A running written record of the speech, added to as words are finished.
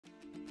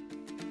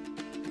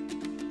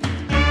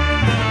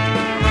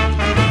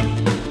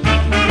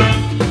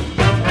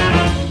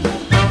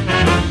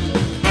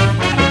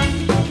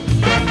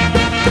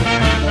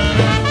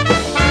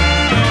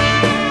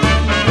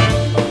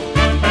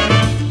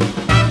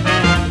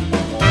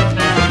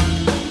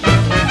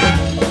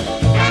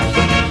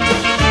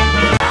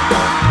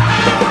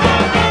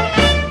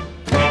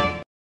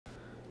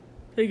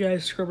Hey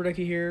guys,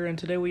 Scrubberdecky here, and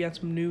today we got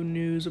some new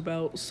news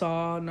about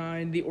Saw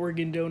 9, the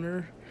organ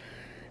donor.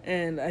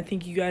 And I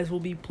think you guys will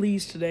be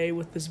pleased today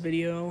with this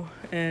video.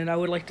 And I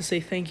would like to say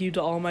thank you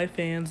to all my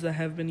fans that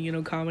have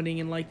been,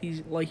 commenting and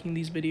liking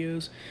these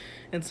videos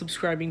and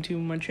subscribing to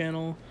my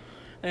channel.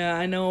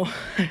 I know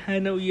I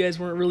know you guys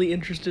weren't really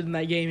interested in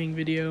that gaming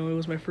video. It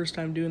was my first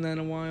time doing that in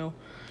a while.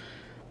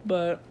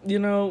 But,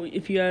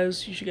 if you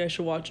guys should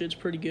watch it. It's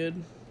pretty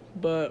good.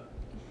 But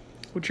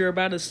what you're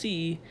about to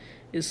see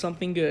is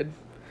something good.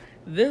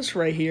 This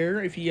right here,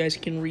 if you guys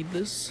can read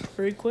this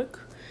very quick,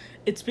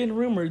 it's been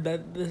rumored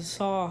that the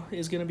Saw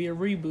is going to be a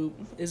reboot.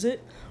 Is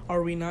it?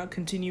 Are we not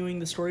continuing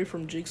the story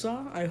from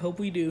Jigsaw? I hope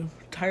we do.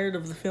 Tired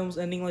of the films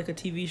ending like a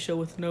TV show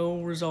with no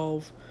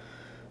resolve.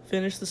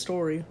 Finish the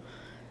story.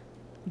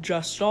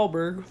 Josh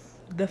Stolberg,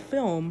 the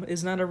film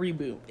is not a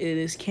reboot. It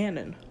is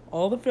canon.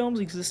 All the films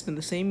exist in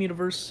the same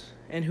universe,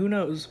 and who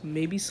knows,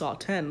 maybe Saw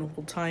 10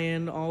 will tie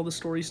in all the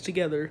stories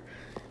together.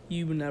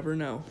 You never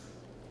know.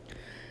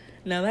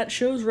 Now that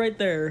shows right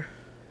there.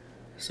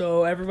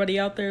 So everybody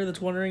out there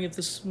that's wondering if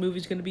this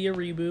movie's going to be a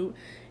reboot,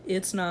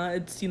 it's not.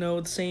 It's,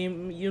 the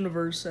same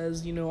universe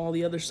as, all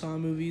the other Saw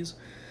movies.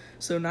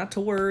 So not to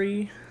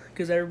worry,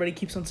 because everybody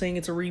keeps on saying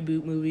it's a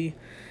reboot movie.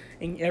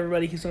 And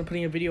everybody keeps on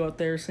putting a video out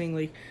there saying,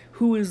 like,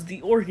 who is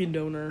the organ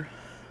donor?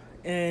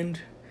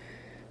 And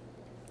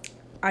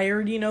I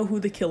already know who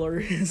the killer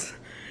is.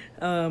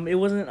 It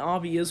wasn't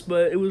obvious,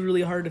 but it was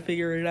really hard to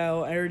figure it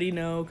out. I already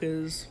know,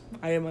 because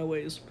I have my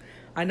ways.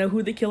 I know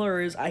who the killer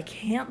is. I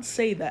can't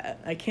say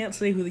that. I can't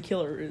say who the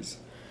killer is,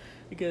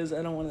 because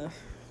I don't want to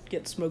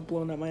get smoke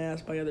blown at my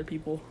ass by other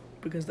people,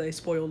 because they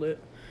spoiled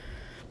it.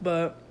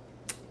 But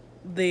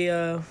they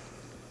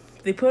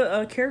put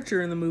a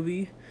character in the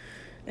movie,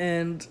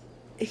 and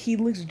he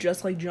looks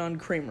just like John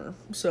Kramer.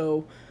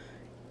 So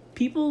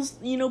people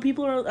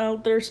are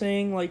out there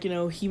saying, like,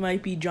 he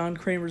might be John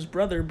Kramer's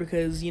brother,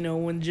 because,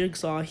 when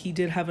Jigsaw, he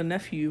did have a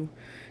nephew.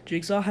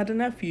 Jigsaw had a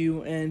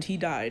nephew, and he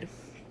died.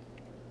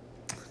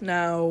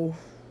 Now,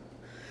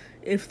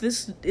 if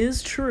this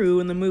is true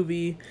in the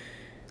movie,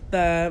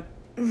 that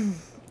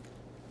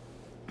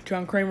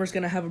John Kramer's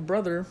gonna have a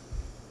brother,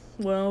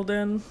 well,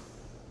 then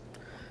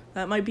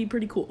that might be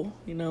pretty cool,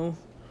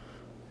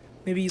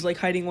 Maybe he's, like,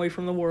 hiding away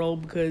from the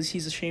world because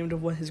he's ashamed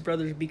of what his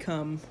brother's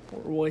become, or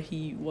what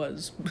he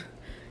was.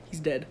 He's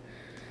dead.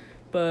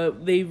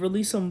 But they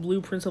released some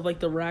blueprints of,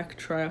 like, the rack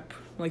trap,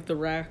 like the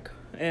rack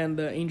and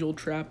the angel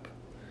trap.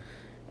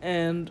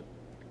 And,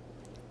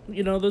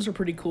 those are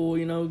pretty cool,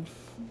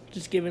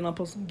 just giving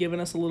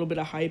us a little bit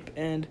of hype.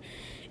 And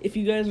if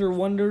you guys are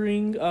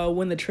wondering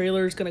when the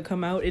trailer is going to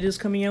come out, it is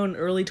coming out in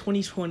early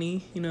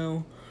 2020,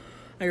 I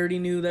already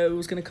knew that it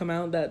was going to come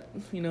out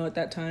at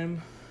that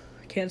time.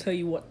 Can't tell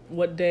you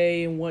what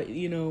day and what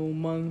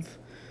month.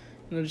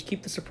 Just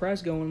keep the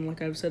surprise going,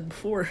 like I've said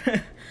before.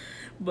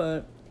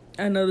 But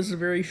I know this is a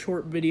very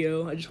short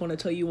video. I just want to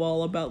tell you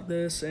all about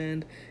this,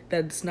 and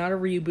that it's not a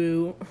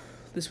reboot.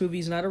 This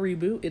movie's not a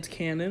reboot. It's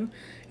canon.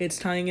 It's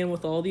tying in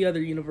with all the other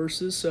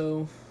universes,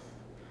 so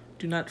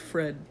do not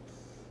fret,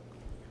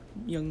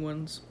 young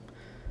ones.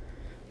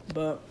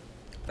 But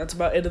that's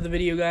about it of the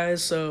video,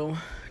 guys. So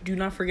do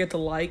not forget to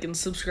like and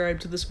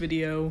subscribe to this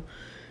video.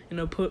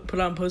 Put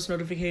on post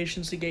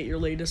notifications to get your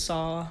latest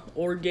Saw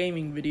or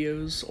gaming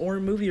videos or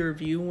movie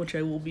review, which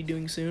I will be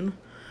doing soon.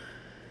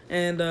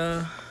 And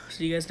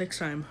see you guys next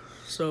time.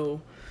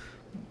 So,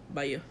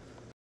 bye.